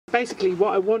basically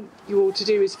what I want you all to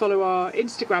do is follow our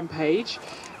Instagram page,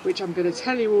 which I'm going to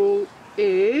tell you all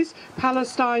is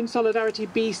Palestine Solidarity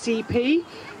BCP.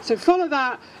 So follow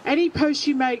that. Any post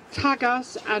you make, tag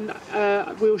us, and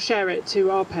we'll share it to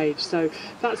our page. So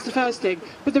that's the first thing.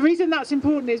 But the reason that's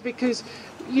important is because,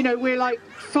 you know, we're like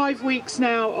 5 weeks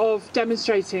now of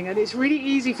demonstrating, and it's really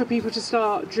easy for people to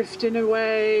start drifting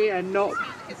away and not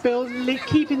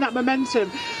keeping that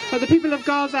momentum. But the people of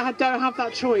Gaza don't have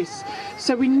that choice.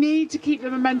 So we need to keep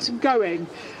the momentum going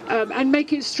and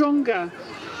make it stronger.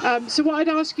 So what I'd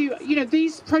ask you, you know,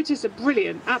 these protests are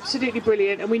brilliant, absolutely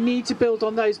brilliant, and we need to build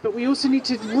on those, but we also need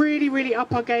to really, really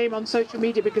up our game on social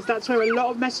media, because that's where a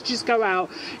lot of messages go out.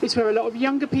 It's where a lot of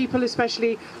younger people,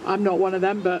 especially, I'm not one of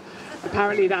them, but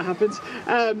apparently that happens,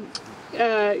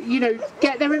 you know,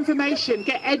 get their information,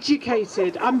 get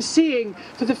educated. I'm seeing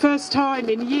for the first time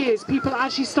in years people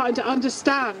actually starting to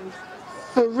understand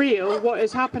for real what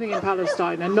is happening in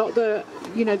Palestine, and not the,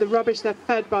 you know, the rubbish they're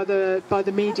fed by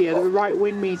the media, the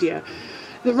right-wing media.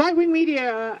 The right-wing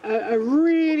media are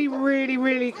really, really,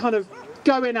 really kind of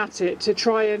going at it to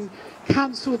try and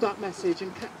cancel that message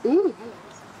and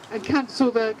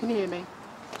cancel the. Can you hear me?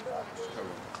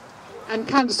 And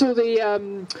cancel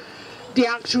the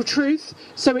actual truth.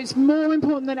 So it's more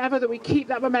important than ever that we keep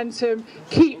that momentum,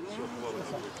 keep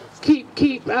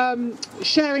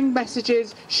sharing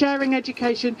messages, sharing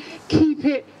education, keep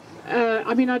it.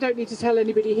 I mean, I don't need to tell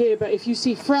anybody here, but if you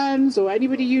see friends or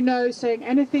anybody you know saying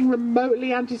anything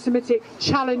remotely anti-Semitic,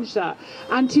 challenge that.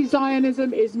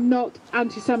 Anti-Zionism is not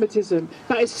anti-Semitism.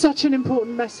 That is such an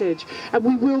important message, and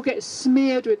we will get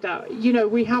smeared with that. You know,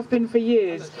 we have been for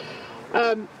years.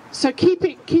 So keep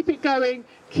it going.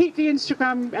 Keep the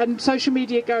Instagram and social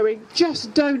media going.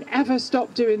 Just don't ever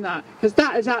stop doing that, because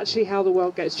that is actually how the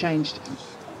world gets changed.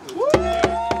 Woo!